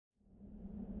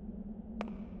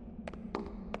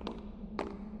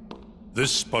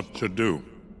This spot should do.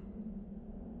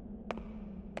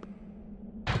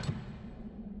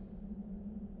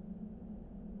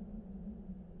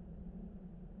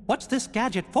 What's this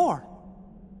gadget for?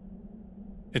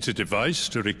 It's a device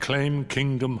to reclaim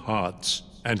Kingdom Hearts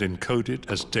and encode it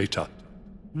as data.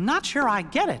 Not sure I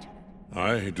get it.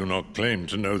 I do not claim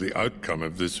to know the outcome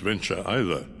of this venture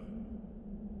either.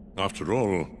 After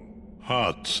all,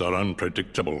 hearts are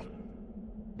unpredictable.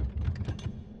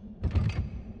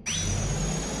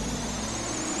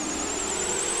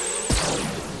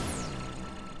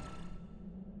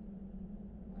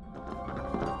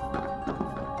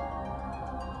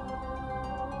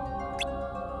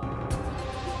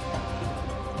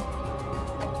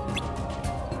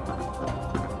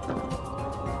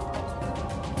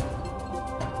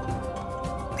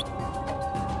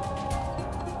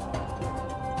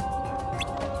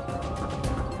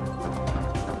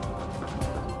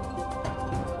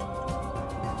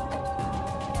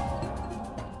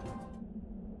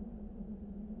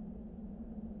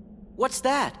 What's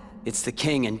that? It's the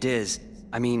King and Diz.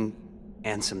 I mean,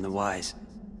 Ansem the Wise.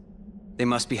 They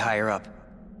must be higher up.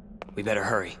 We better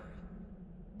hurry.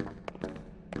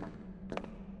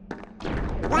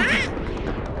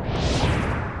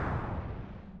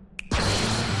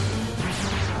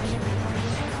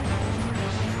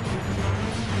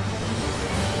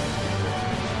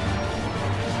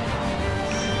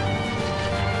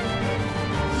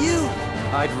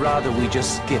 I'd rather we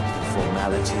just skip the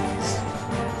formalities.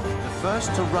 The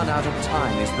first to run out of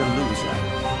time is the loser.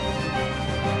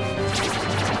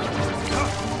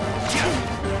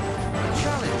 A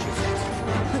challenge, is it?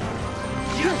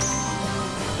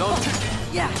 Don't...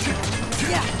 Yeah.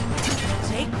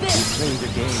 Take this! You play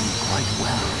the game quite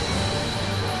well.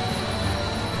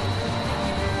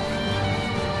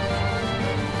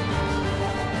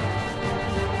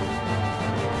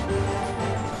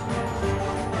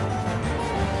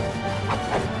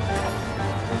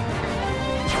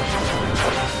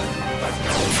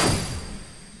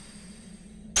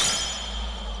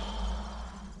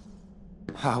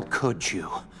 How could you,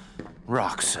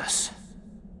 Roxas?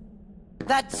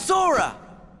 That's Sora!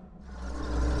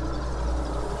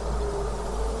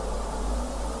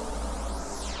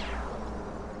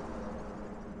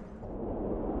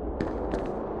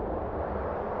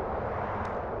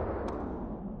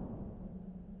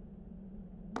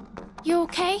 You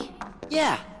okay?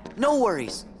 Yeah, no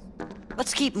worries.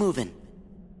 Let's keep moving.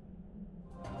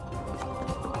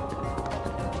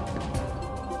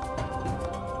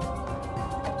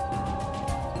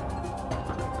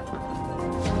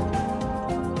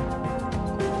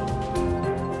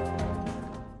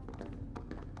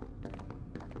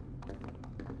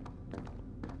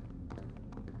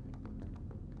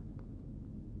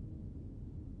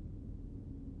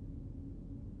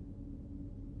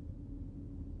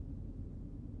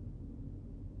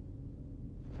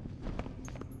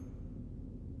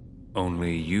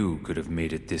 Only you could have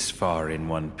made it this far in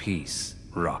one piece,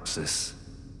 Roxas.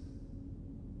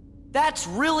 That's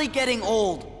really getting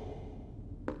old.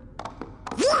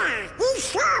 Yeah, he's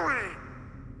Sora!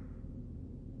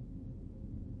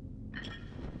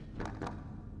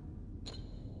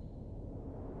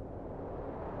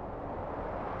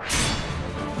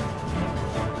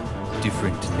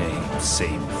 Different name,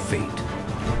 same fate.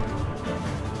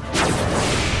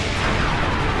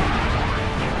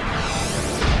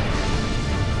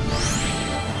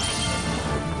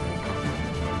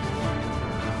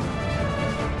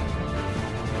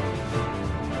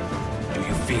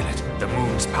 Feel it, the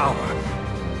moon's power.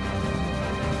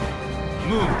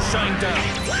 Moon, shine down.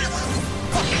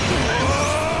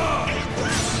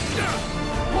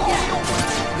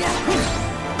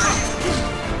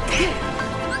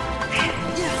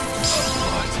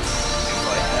 What if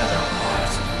I had a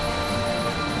heart?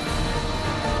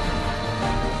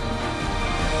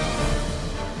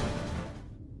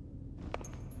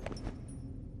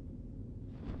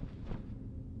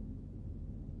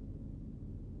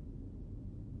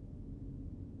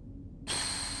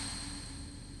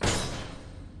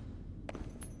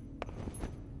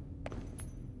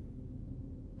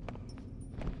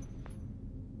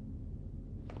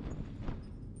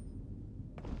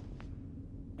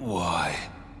 Why?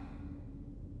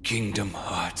 Kingdom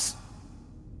Hearts.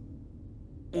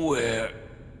 Where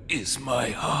is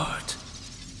my heart?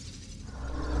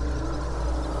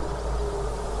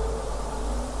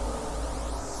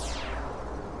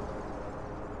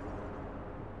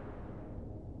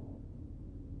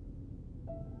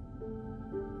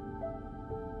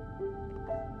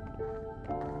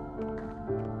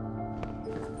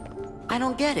 I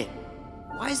don't get it.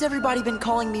 Why has everybody been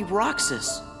calling me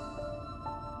Roxas?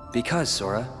 Because,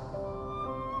 Sora,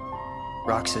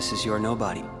 Roxas is your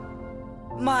nobody.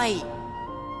 My...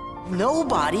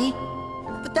 nobody?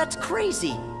 But that's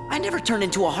crazy. I never turned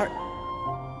into a heart...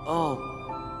 Oh.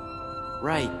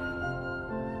 Right.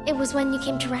 It was when you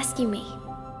came to rescue me.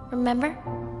 Remember?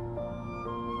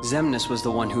 Xemnas was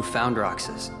the one who found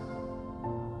Roxas.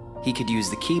 He could use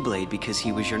the Keyblade because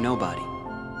he was your nobody.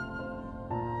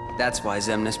 That's why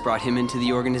Xemnas brought him into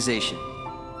the organization.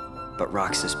 But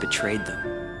Roxas betrayed them.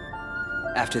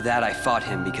 After that, I fought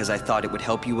him because I thought it would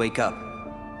help you wake up.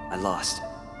 I lost.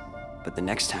 But the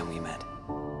next time we met,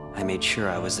 I made sure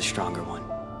I was the stronger one.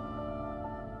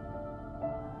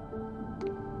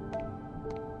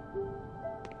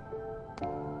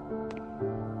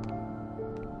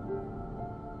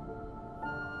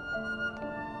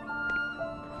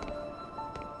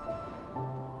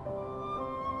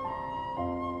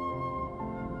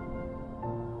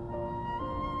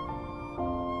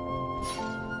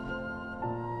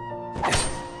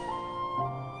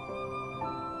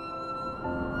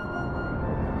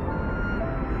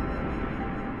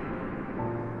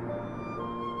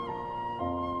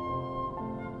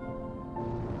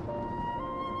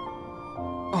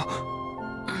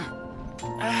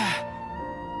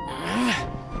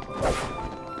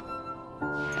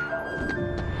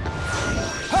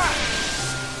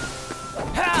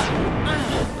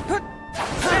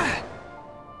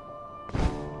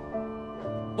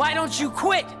 Why don't you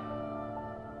quit?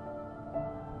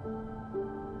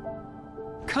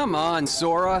 Come on,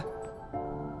 Sora.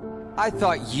 I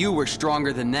thought you were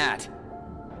stronger than that.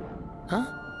 Huh?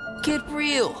 Get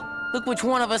real. Look which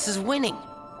one of us is winning.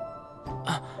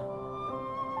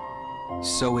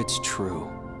 So it's true.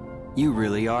 You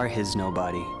really are his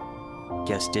nobody.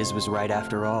 Guess Diz was right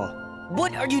after all.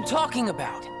 What are you talking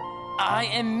about? I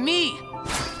am me.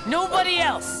 Nobody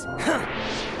else.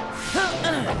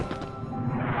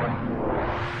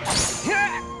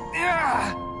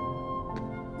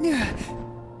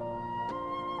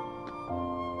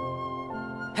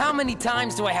 How many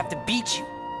times do I have to beat you?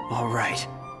 All right.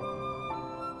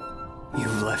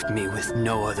 You've left me with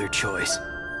no other choice.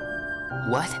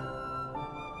 What?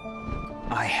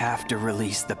 I have to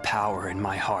release the power in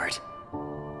my heart.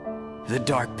 The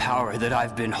dark power that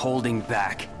I've been holding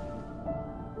back.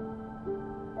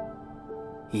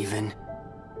 Even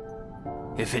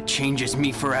if it changes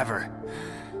me forever.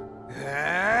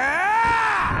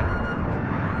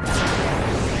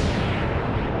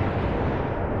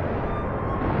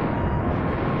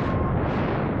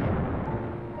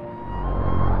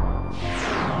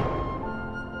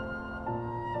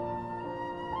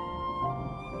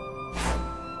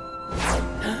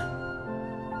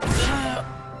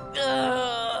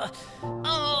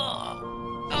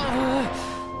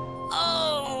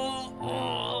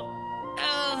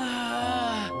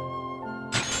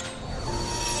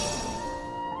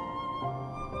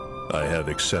 I have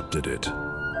accepted it.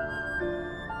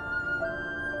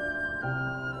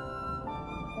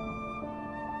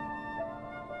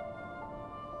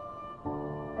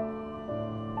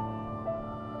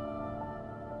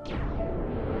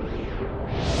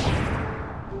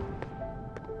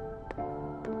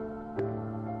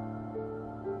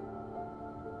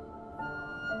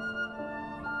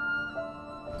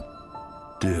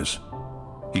 Diz,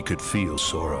 he could feel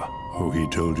Sora. Oh, he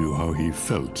told you how he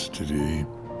felt, did he?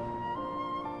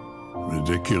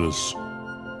 Ridiculous.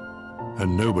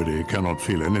 And nobody cannot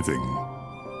feel anything.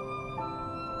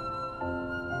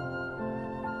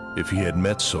 If he had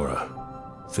met Sora,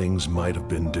 things might have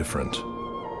been different.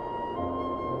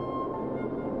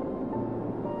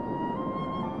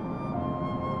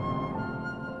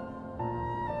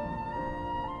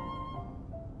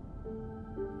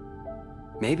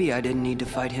 Maybe I didn't need to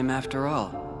fight him after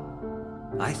all.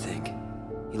 I think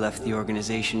he left the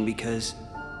organization because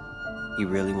he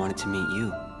really wanted to meet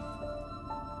you.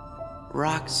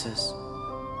 Roxas.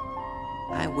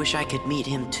 I wish I could meet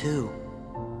him too.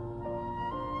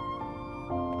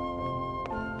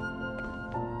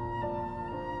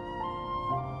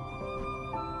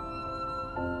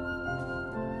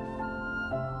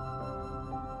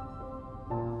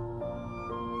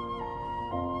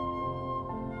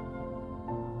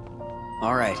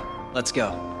 All right, let's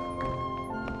go.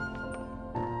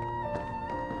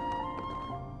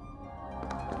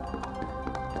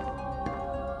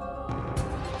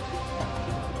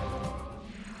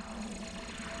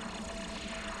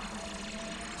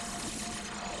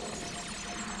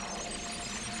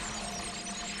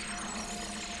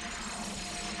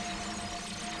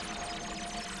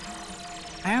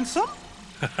 Handsome?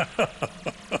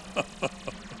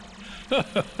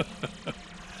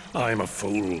 I'm a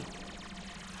fool.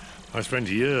 I spent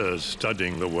years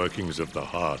studying the workings of the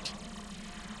heart.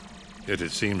 Yet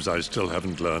it seems I still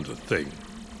haven't learned a thing.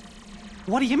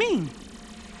 What do you mean?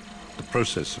 The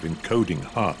process of encoding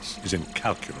hearts is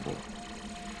incalculable.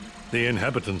 The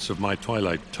inhabitants of my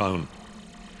twilight town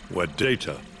were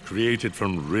data created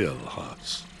from real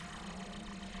hearts.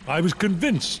 I was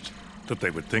convinced that they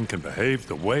would think and behave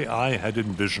the way I had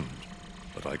envisioned,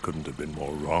 but I couldn't have been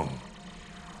more wrong.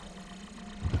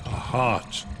 A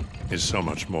heart is so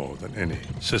much more than any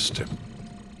system.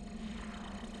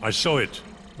 I saw it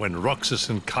when Roxas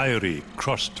and Kyrie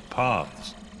crossed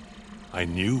paths. I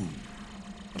knew,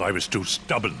 but I was too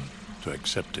stubborn to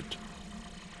accept it.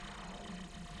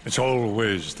 It's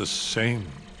always the same.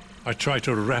 I try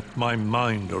to wrap my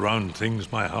mind around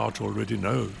things my heart already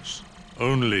knows,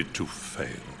 only to fail.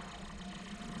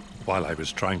 While I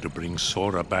was trying to bring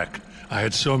Sora back, I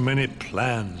had so many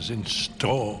plans in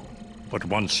store. But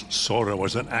once Sora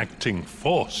was an acting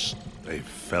force, they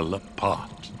fell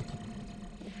apart.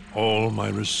 All my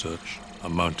research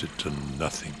amounted to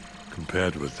nothing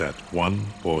compared with that one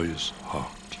boy's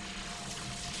heart.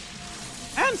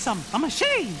 Ansem, a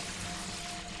machine!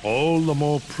 All the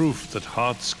more proof that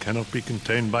hearts cannot be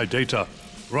contained by data.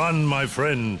 Run, my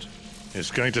friend.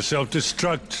 It's going to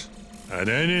self-destruct, and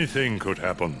anything could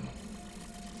happen.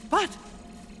 But,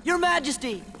 Your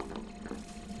Majesty!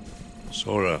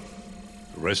 Sora,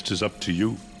 the rest is up to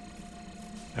you.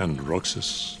 And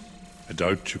Roxas, I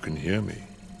doubt you can hear me,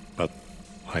 but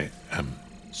I am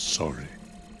sorry.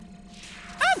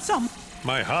 Ansem!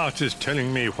 My heart is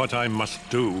telling me what I must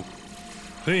do.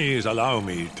 Please allow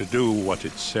me to do what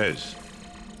it says.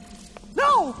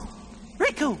 No!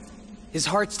 Riku! His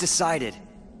heart's decided.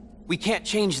 We can't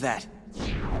change that.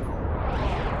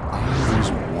 I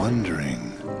was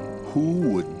wondering, who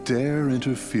would dare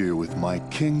interfere with my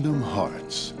kingdom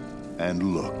hearts?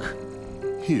 And look,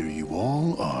 here you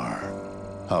all are.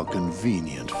 How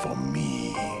convenient for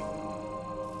me.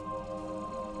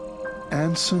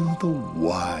 Ansem the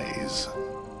Wise.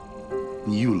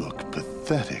 You look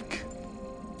pathetic.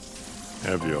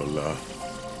 Have your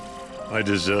laugh. I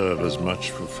deserve as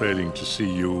much for failing to see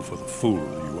you for the fool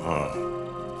you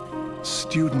are.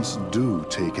 Students do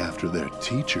take after their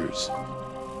teachers.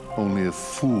 Only a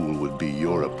fool would be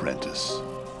your apprentice.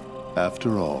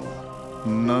 After all,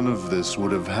 none of this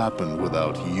would have happened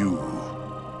without you.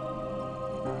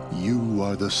 You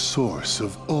are the source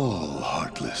of all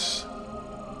Heartless.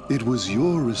 It was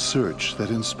your research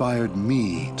that inspired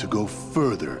me to go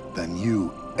further than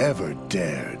you ever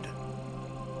dared.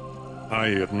 I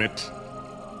admit,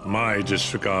 my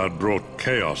disregard brought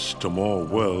chaos to more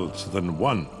worlds than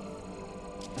one.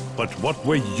 But what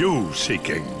were you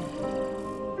seeking?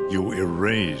 You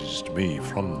erased me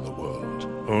from the world,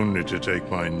 only to take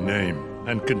my name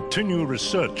and continue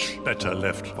research better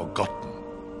left forgotten.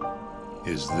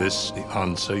 Is this the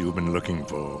answer you've been looking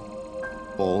for?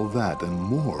 All that and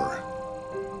more.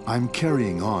 I'm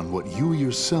carrying on what you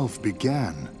yourself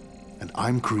began, and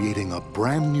I'm creating a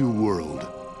brand new world,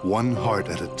 one heart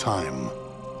at a time.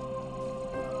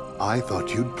 I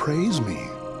thought you'd praise me,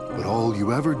 but all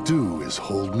you ever do is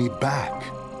hold me back.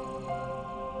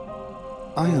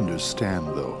 I understand,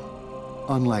 though.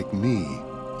 Unlike me,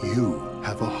 you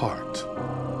have a heart,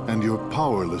 and you're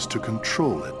powerless to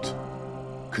control it.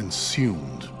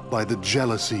 Consumed by the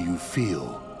jealousy you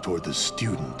feel toward the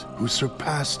student who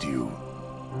surpassed you.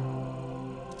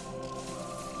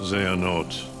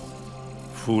 Xehanort,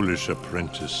 foolish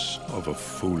apprentice of a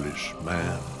foolish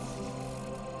man.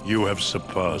 You have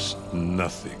surpassed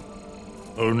nothing,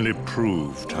 only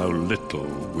proved how little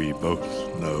we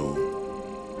both know.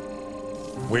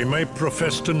 We may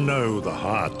profess to know the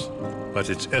heart, but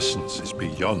its essence is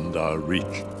beyond our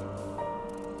reach.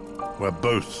 We're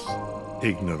both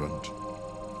ignorant,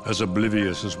 as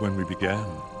oblivious as when we began.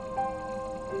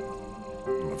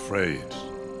 I'm afraid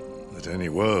that any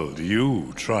world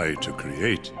you try to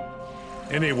create,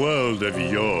 any world of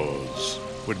yours,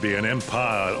 would be an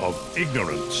empire of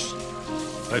ignorance.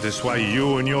 That is why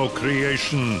you and your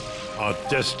creation are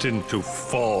destined to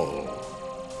fall.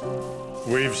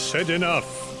 We've said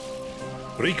enough.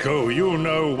 Rico, you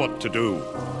know what to do.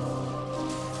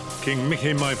 King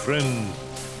Mickey, my friend,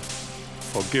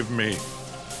 forgive me.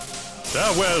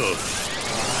 Farewell.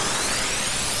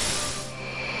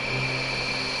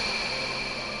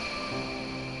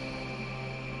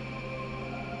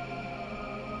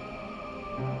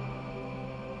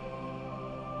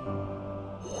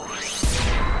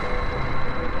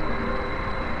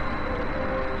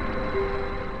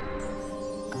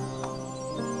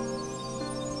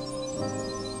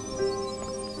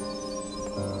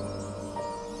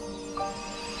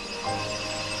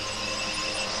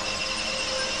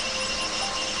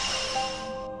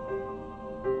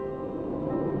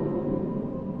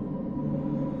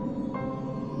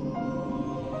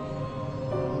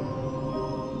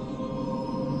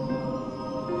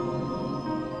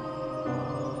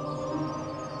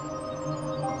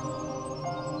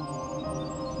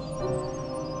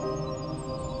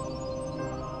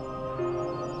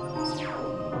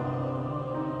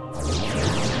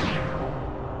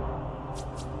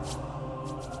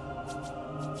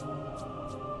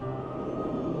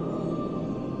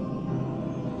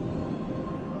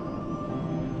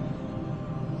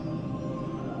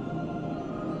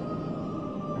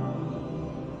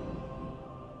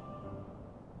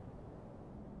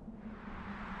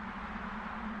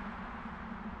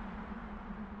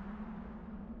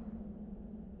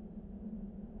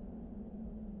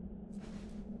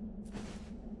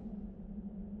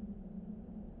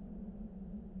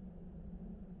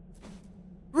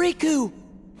 Riku!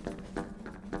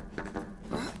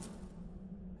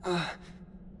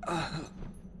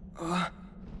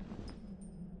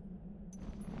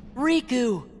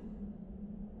 Riku!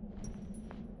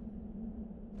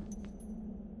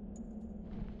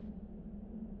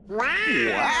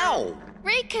 Wow!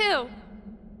 Riku!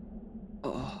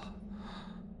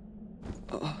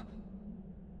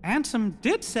 Ansem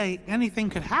did say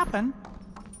anything could happen.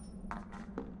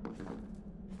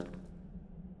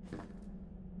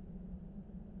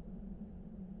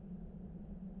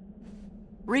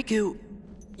 Riku,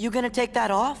 you gonna take that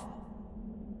off?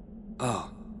 Oh.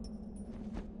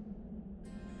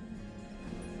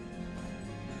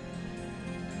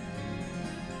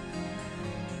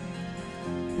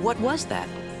 What was that?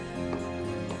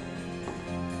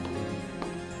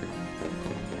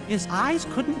 His eyes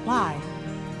couldn't lie.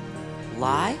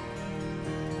 Lie?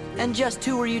 And just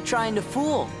who were you trying to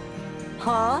fool?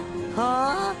 Huh?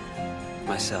 Huh?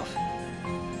 Myself.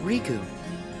 Riku,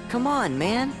 come on,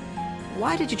 man.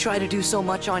 Why did you try to do so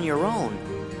much on your own?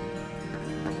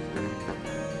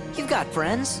 You've got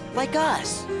friends, like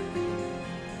us.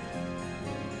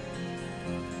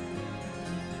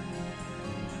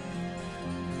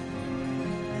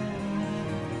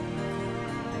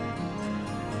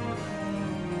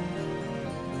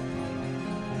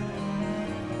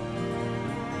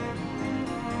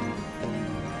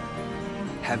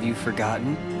 Have you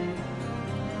forgotten?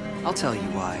 I'll tell you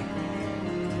why.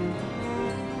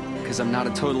 Because I'm not a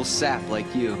total sap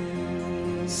like you.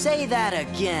 Say that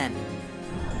again.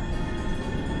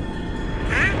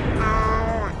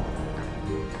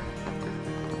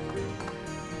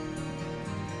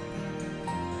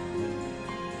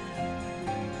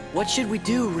 What should we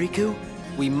do, Riku?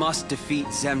 We must defeat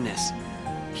Xemnas.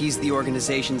 He's the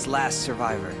organization's last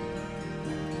survivor.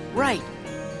 Right.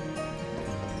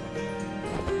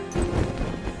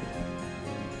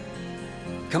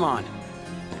 Come on.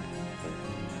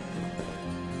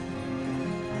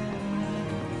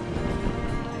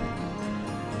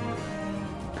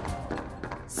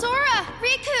 Sora!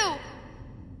 Riku!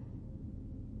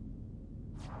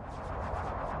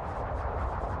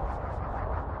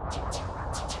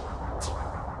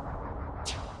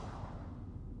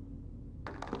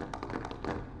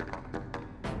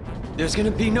 There's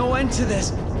gonna be no end to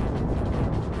this.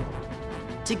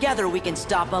 Together we can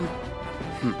stop them.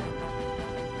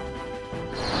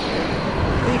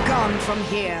 Be gone from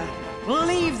here.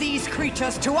 Leave these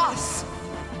creatures to us.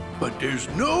 But there's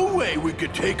no way we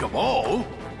could take them all.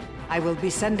 I will be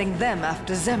sending them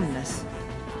after Xemnas.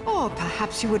 Or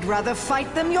perhaps you would rather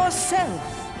fight them yourself.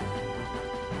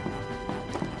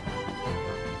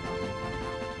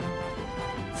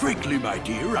 Frankly, my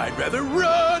dear, I'd rather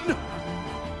run!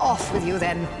 Off with you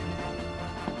then.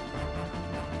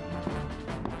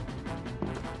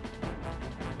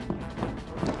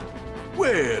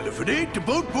 Well, if it ain't the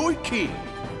Boat Boy King.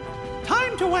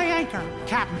 Time to weigh anchor,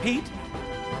 Captain Pete.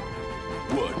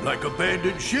 What, like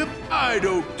abandoned ship? I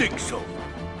don't think so.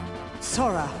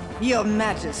 Sora, your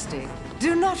majesty,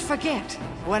 do not forget,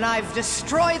 when I've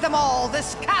destroyed them all,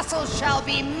 this castle shall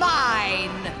be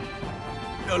mine!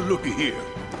 Now looky here.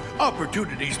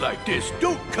 Opportunities like this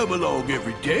don't come along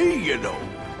every day, you know.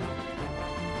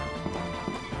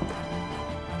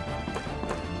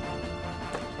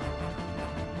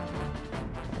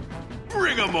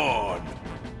 Bring 'em on!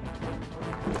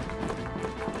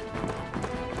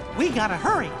 We gotta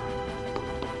hurry.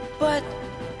 But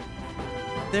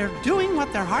They're doing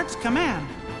what their hearts command.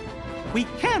 We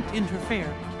can't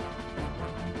interfere.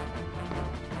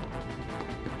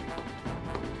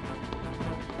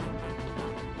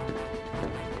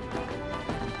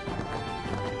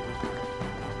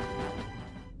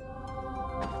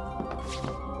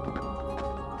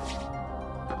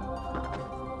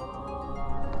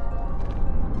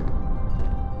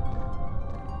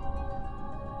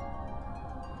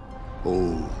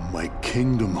 Oh, my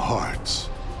Kingdom Hearts.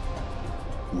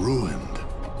 Ruined.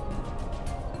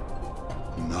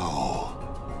 No.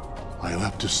 I'll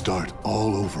have to start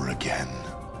all over again.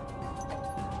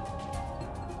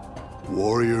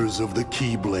 Warriors of the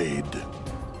Keyblade,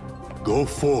 go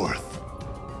forth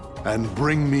and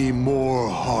bring me more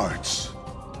hearts.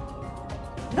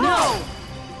 no!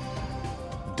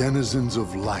 Denizens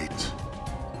of light,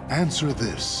 answer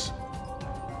this.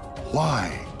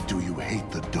 Why do you hate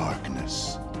the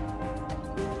darkness?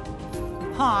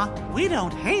 Huh, we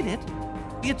don't hate it.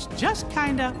 It's just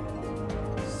kinda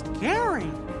scary.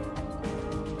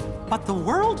 But the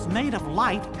world's made of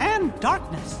light and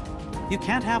darkness. You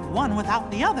can't have one without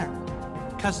the other,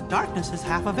 'cause darkness is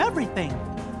half of everything.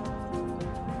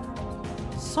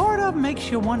 Sort of makes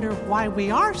you wonder why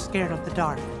we are scared of the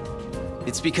dark.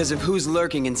 It's because of who's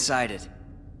lurking inside it.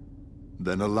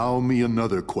 Then allow me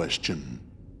another question.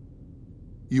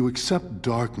 You accept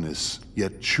darkness,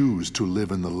 yet choose to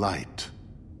live in the light.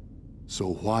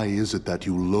 So why is it that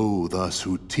you loathe us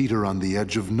who teeter on the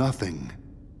edge of nothing?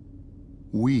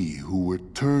 We who were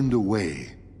turned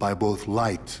away by both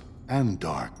light and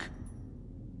dark,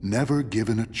 never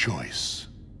given a choice.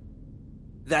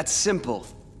 That's simple.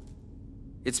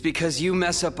 It's because you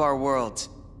mess up our worlds.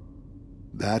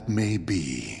 That may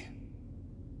be.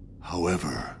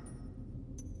 However,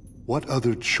 what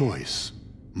other choice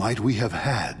might we have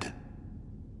had?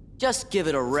 Just give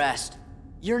it a rest.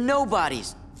 You're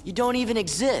nobodies. You don't even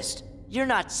exist. You're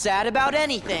not sad about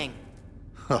anything.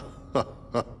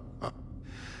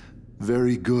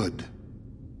 Very good.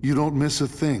 You don't miss a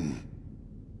thing.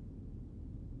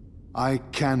 I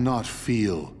cannot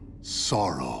feel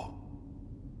sorrow.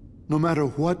 No matter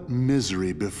what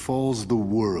misery befalls the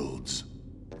worlds,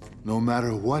 no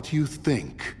matter what you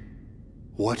think,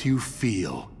 what you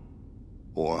feel,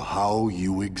 or how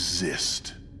you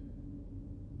exist.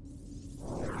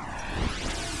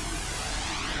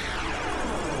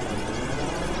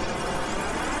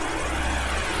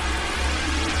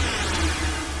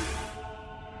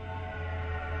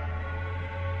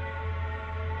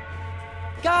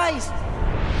 Guys!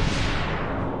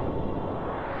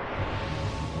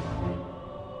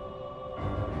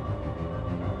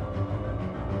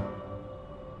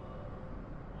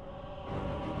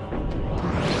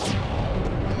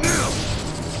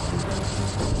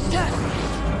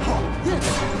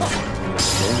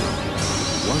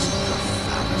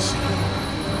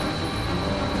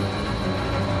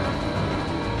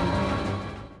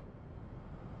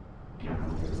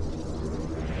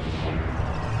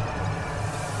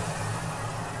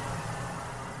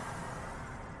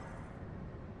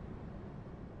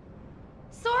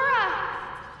 Sora!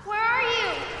 Where are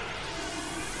you?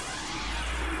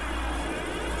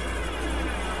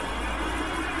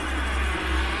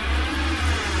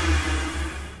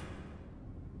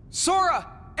 Sora!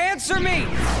 Answer me!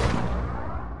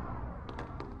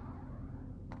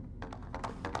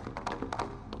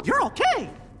 You're okay!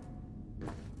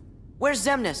 Where's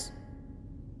Xemnas?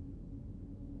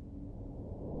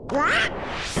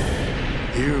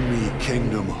 Hear me,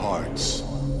 Kingdom Hearts.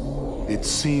 It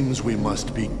seems we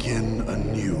must begin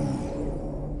anew.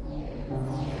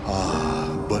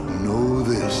 But know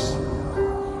this.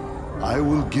 I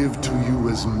will give to you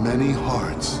as many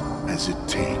hearts as it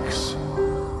takes.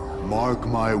 Mark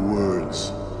my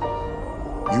words.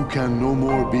 You can no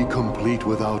more be complete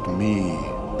without me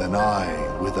than I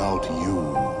without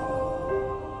you.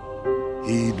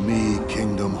 Heed me,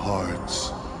 Kingdom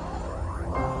Hearts.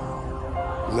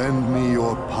 Lend me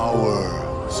your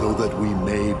power so that we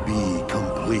may be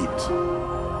complete.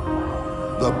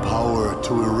 The power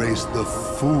to erase the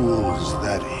fools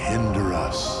that hinder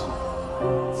us.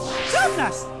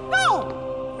 Xemnas! No!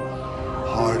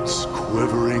 Hearts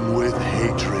quivering with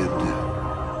hatred.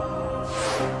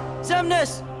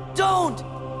 Xemnas! Don't!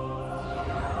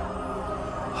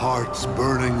 Hearts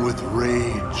burning with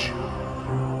rage.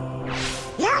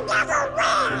 You never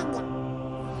win!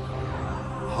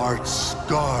 Hearts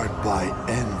scarred by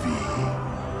envy.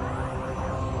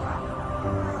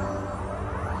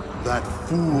 That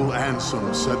fool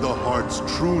Ansem said the heart's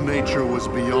true nature was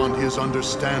beyond his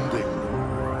understanding.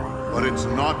 But it's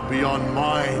not beyond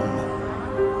mine.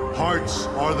 Hearts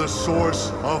are the source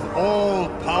of all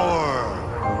power.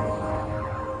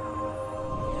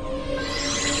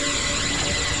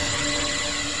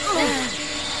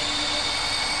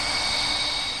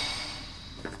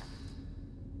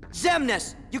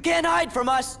 Xemnas! You can't hide from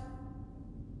us!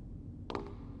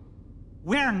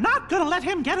 We're not gonna let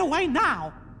him get away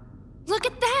now! Look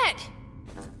at that!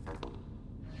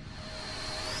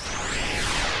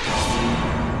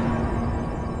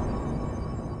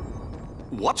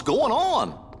 What's going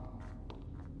on?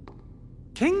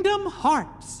 Kingdom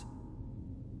Hearts.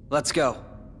 Let's go.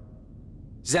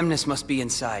 Xemnas must be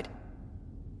inside.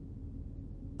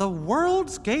 The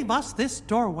worlds gave us this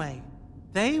doorway.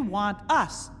 They want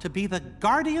us to be the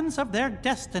guardians of their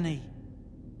destiny.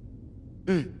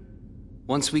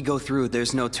 Once we go through,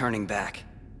 there's no turning back.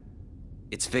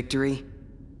 It's victory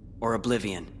or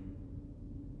oblivion.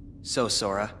 So,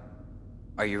 Sora,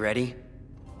 are you ready?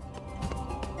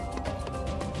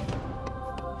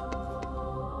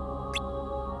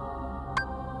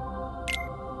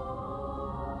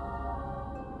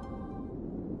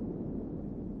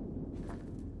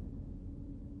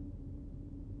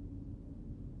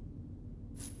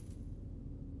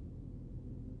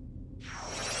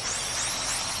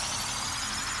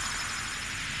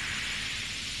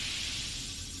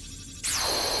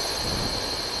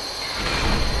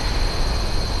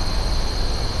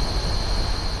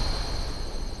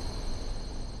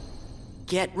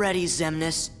 Get ready,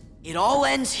 Xemnas. It all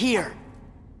ends here.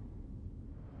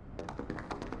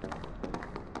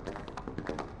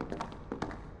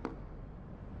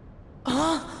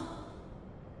 Huh?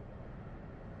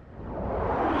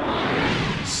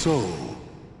 So,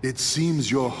 it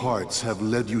seems your hearts have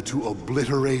led you to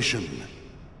obliteration.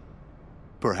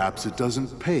 Perhaps it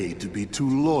doesn't pay to be too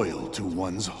loyal to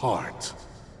one's heart.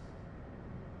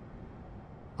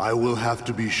 I will have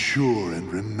to be sure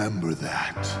and remember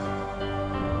that.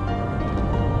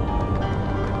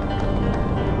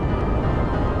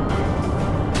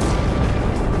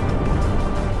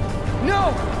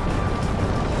 No!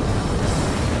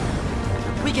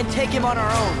 We can take him on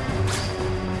our own.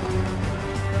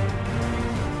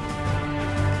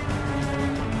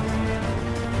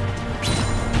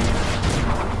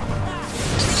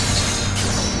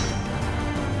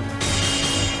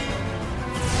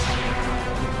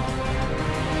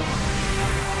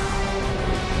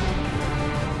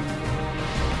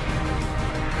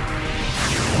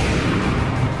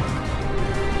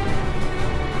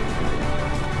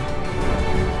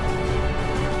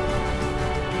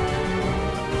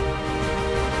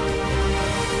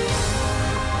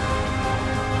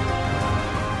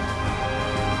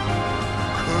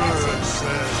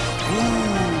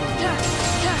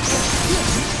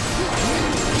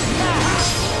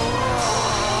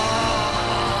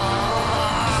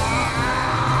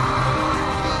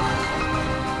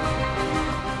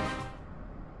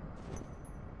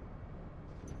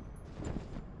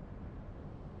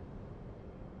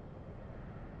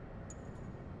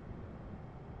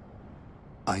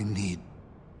 I need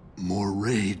more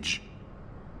rage.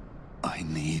 I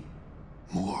need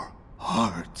more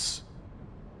hearts.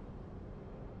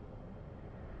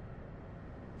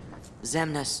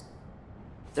 Xemnas,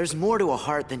 there's more to a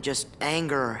heart than just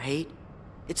anger or hate.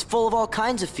 It's full of all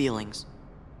kinds of feelings.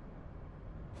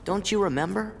 Don't you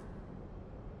remember?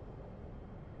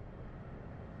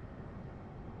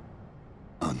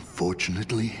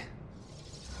 Unfortunately,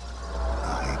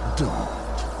 I don't.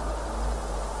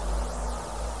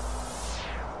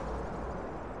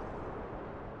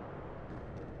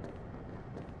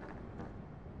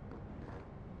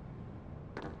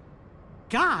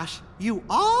 Gosh, you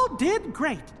all did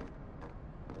great.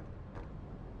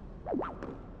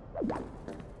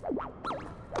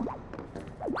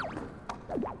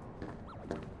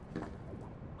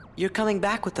 You're coming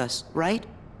back with us, right?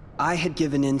 I had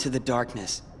given in to the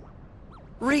darkness.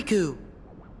 Riku!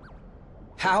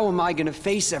 How am I gonna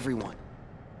face everyone?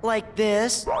 Like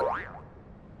this?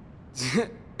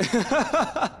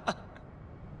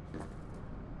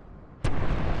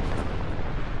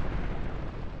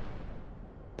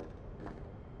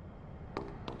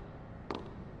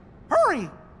 Hurry!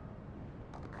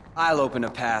 I'll open a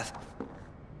path.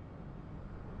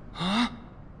 Huh?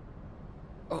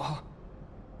 Oh.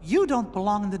 You don't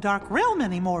belong in the Dark Realm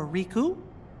anymore, Riku.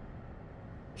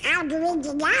 How do we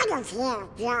get out of here,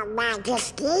 Your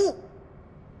Majesty?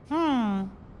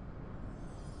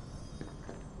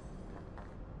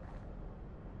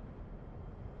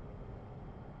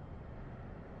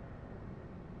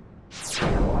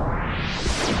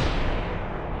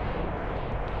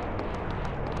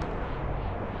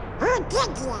 Who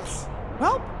did this?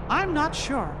 Well, I'm not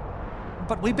sure.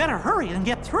 But we better hurry and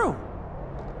get through.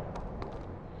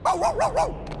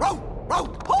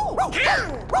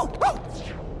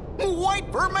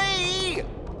 Wait for me!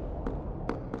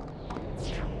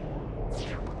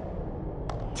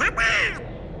 Come on!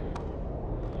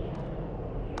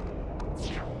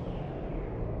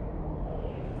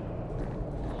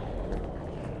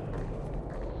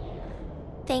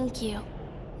 Thank you,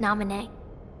 Namine.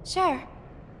 Sure.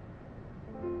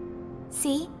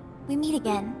 See? We meet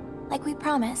again, like we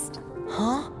promised.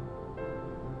 Huh?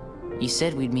 You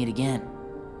said we'd meet again.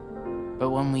 But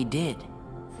when we did,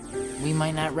 we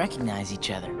might not recognize each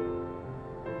other.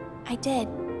 I did,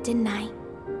 didn't I?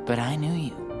 But I knew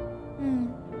you.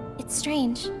 It's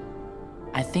strange.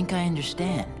 I think I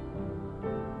understand.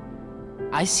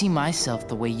 I see myself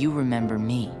the way you remember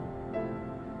me.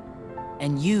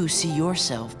 And you see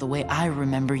yourself the way I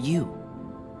remember you.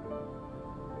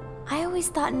 I always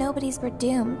thought nobodies were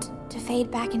doomed to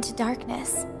fade back into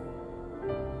darkness.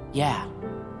 Yeah.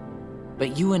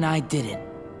 But you and I didn't.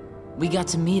 We got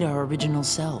to meet our original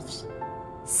selves.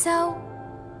 So,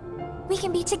 we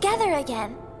can be together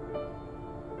again.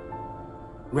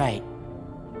 Right.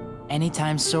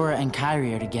 Anytime Sora and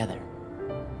Kairi are together.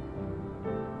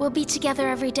 We'll be together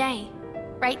every day.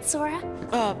 Right, Sora?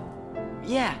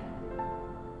 Yeah.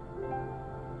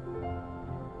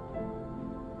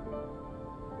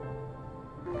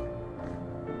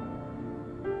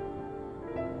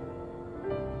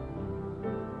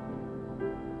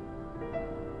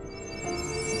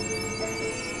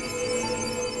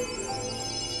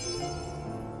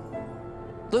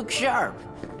 look sharp.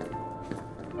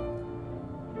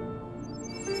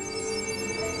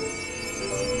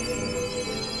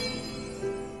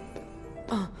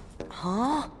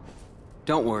 Huh?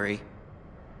 Don't worry.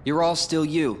 You're all still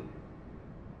you.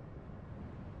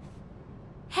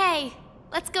 Hey,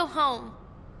 let's go home.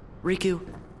 Riku,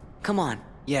 come on.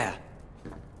 Yeah.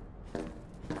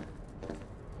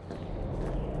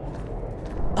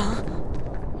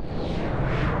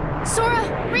 Sora!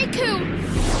 Riku!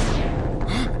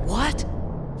 What?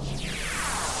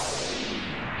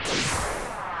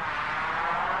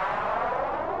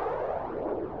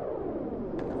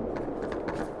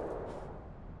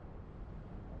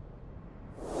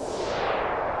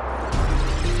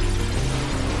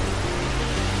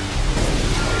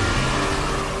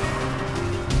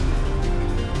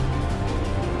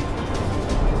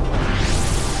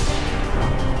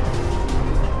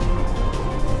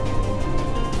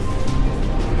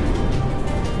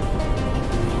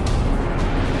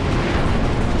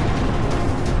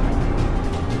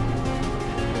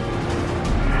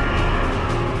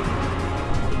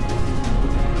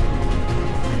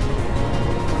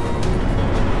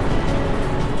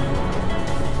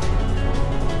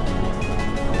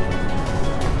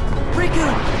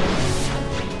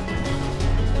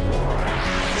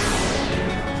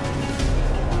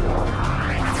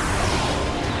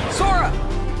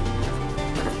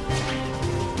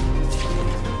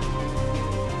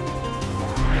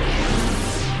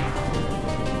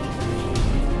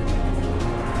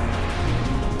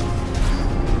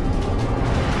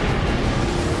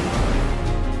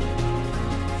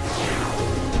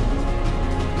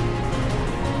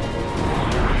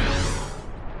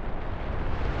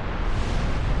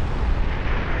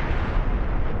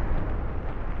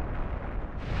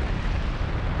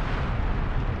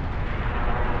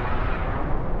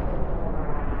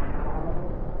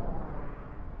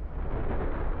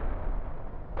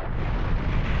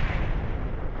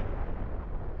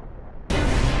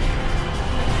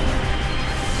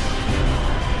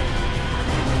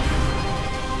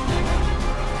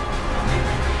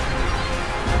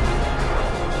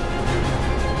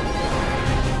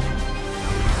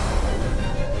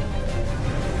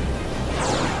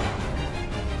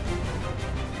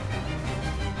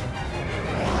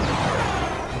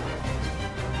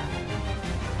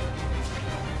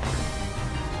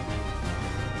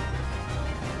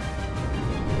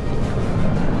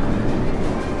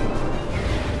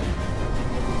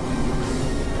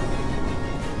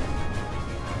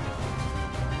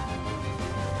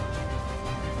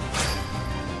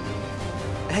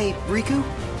 Hey, Riku?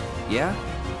 Yeah?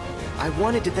 I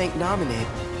wanted to thank Nominate,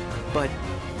 but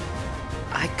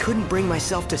I couldn't bring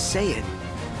myself to say it.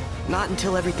 Not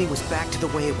until everything was back to the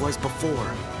way it was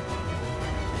before.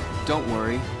 Don't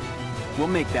worry. We'll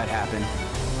make that happen.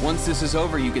 Once this is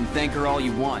over, you can thank her all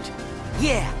you want.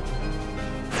 Yeah!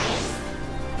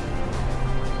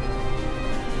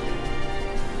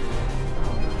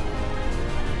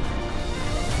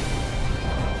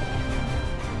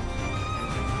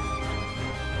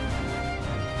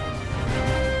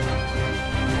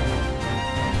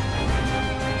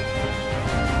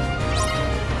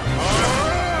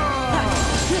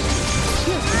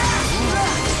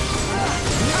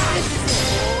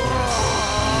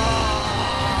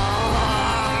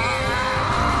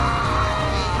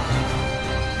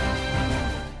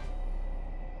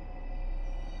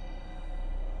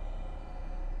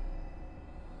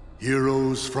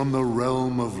 Heroes from the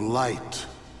realm of light.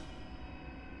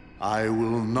 I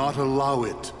will not allow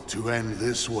it to end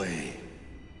this way.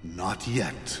 Not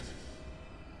yet.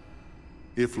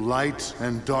 If light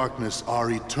and darkness are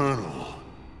eternal,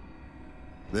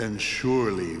 then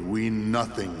surely we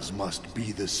nothings must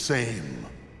be the same.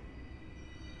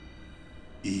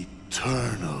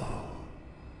 Eternal.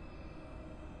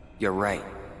 You're right.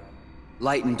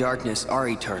 Light and darkness are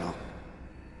eternal.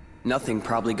 Nothing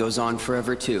probably goes on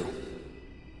forever, too.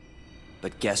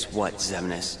 But guess what,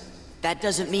 Xemnas? That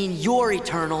doesn't mean you're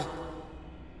eternal.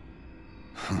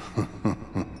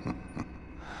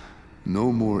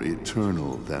 No more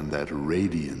eternal than that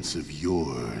radiance of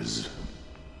yours.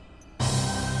 We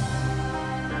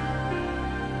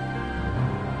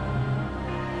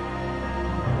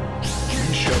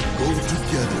shall go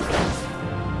together.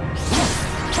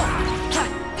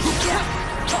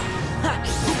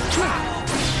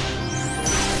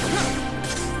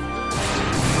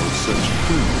 Such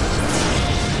food.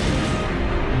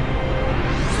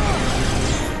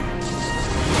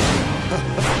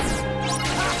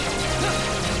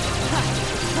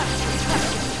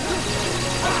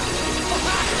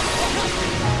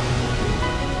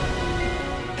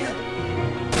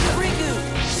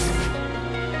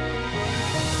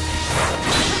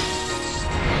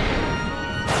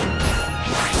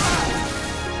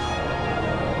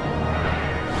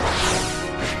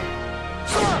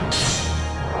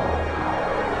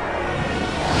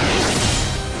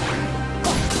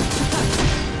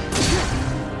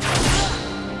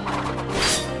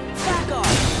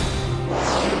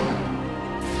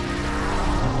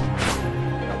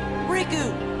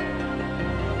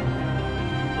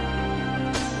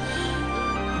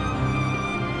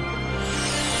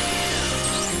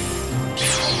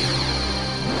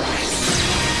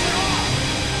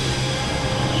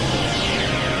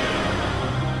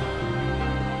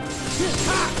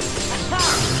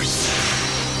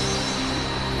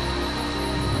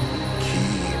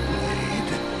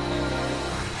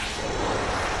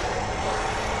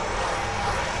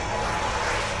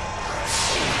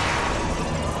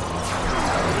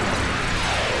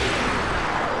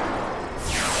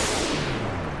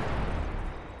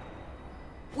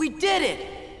 did it!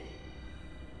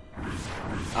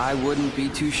 I wouldn't be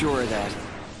too sure of that.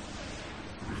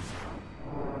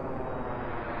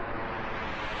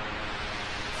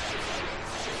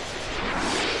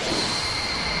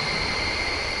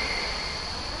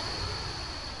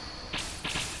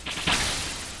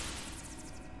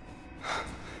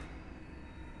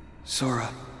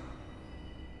 Sora.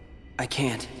 I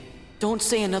can't. Don't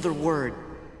say another word.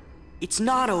 It's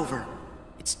not over.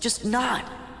 It's just not.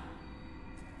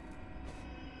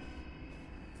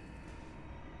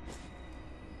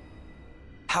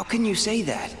 How can you say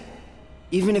that?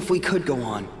 Even if we could go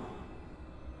on.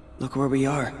 Look where we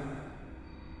are.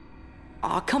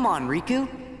 Aw, come on, Riku.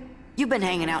 You've been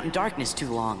hanging out in darkness too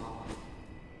long.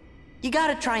 You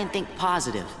gotta try and think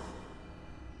positive.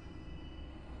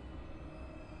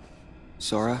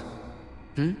 Sora?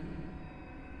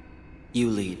 You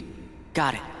lead.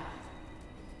 Got it.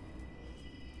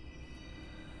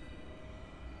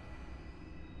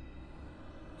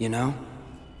 You know,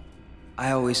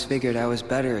 I always figured I was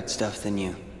better at stuff than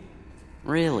you.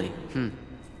 Really?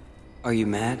 Are you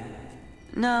mad?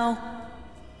 No.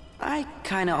 I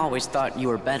kinda always thought you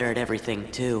were better at everything,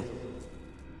 too.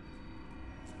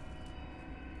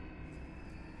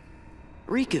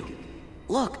 Riku,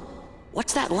 look.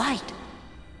 What's that light?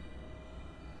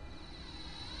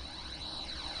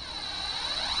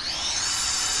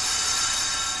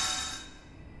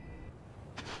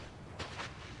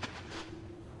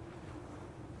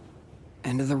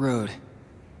 End of the road.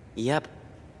 Yep.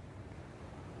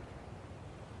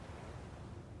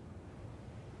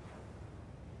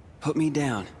 Put me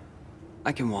down.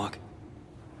 I can walk.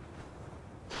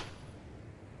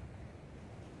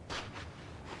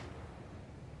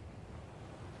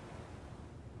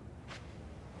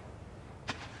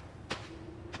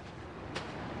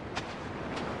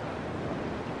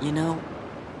 You know,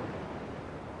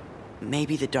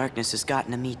 maybe the darkness has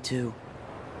gotten to me too.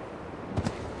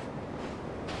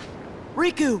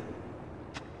 Riku!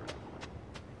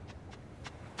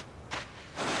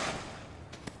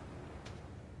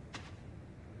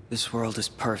 This world is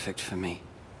perfect for me.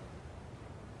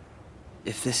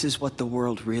 If this is what the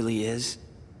world really is,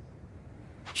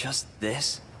 just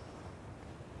this,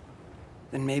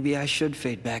 then maybe I should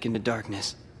fade back into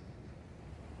darkness.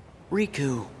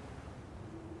 Riku.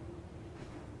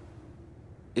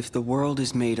 If the world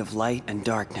is made of light and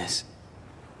darkness,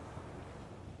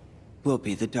 we'll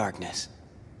be the darkness.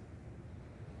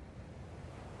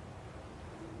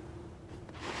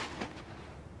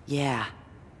 Yeah.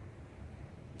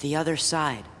 The other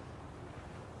side.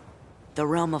 The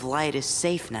realm of light is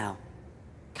safe now.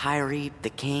 Kairi, the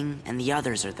king, and the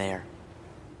others are there.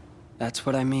 That's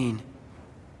what I mean.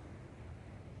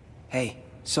 Hey,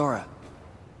 Sora.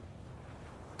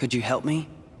 Could you help me?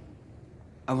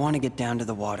 I want to get down to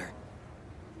the water.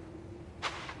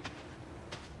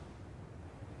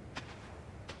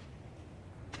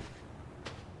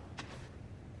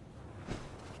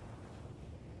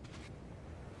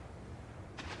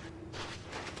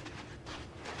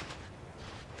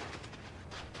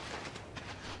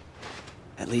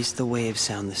 At least the waves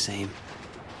sound the same.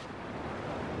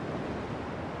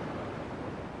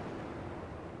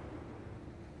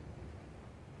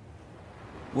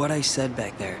 What I said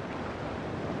back there,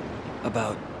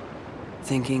 about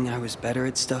thinking I was better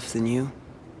at stuff than you?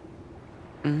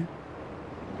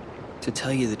 To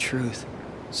tell you the truth,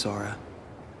 Sora,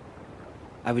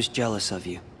 I was jealous of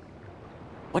you.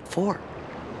 What for?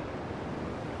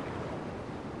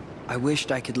 I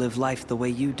wished I could live life the way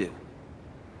you do.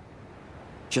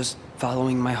 Just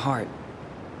following my heart.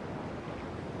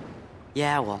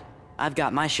 Yeah, well, I've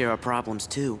got my share of problems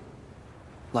too.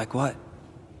 Like what?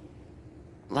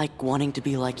 Like wanting to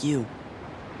be like you.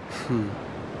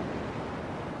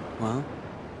 Well,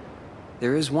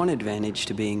 there is one advantage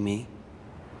to being me.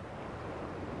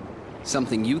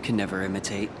 Something you can never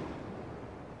imitate.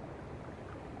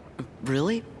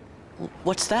 Really?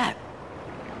 What's that?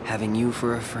 Having you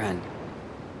for a friend.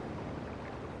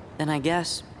 Then I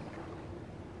guess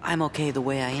I'm okay the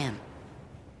way I am.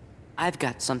 I've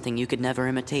got something you could never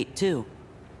imitate too.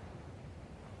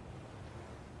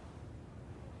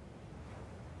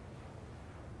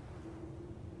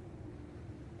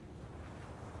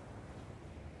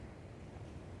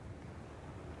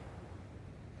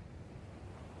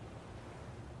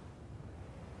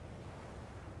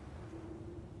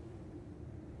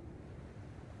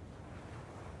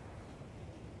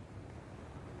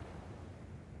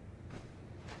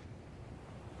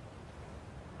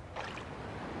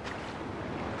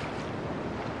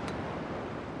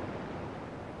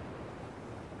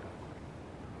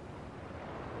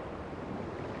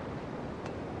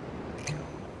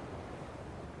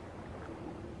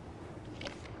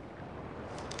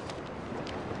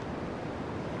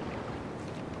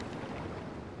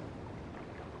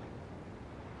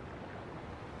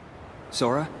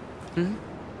 Sora?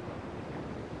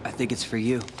 I think it's for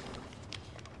you.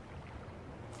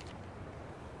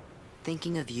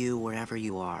 Thinking of you wherever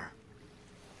you are.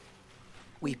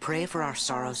 We pray for our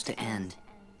sorrows to end,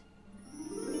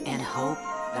 and hope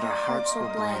that our hearts will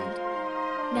blend.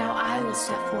 Now I will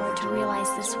step forward to realize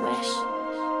this wish.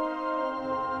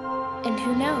 And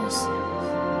who knows?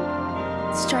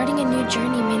 Starting a new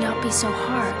journey may not be so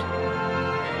hard.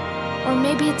 Or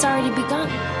maybe it's already begun.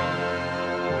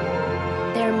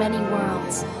 There are many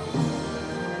worlds,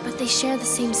 but they share the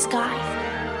same sky.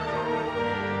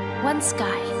 One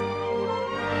sky,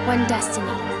 one destiny.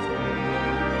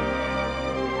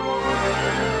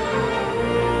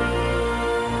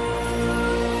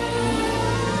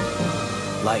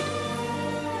 Light.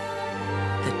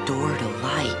 The door to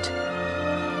light.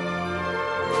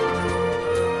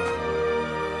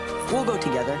 We'll go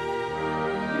together.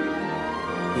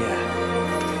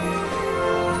 Yeah.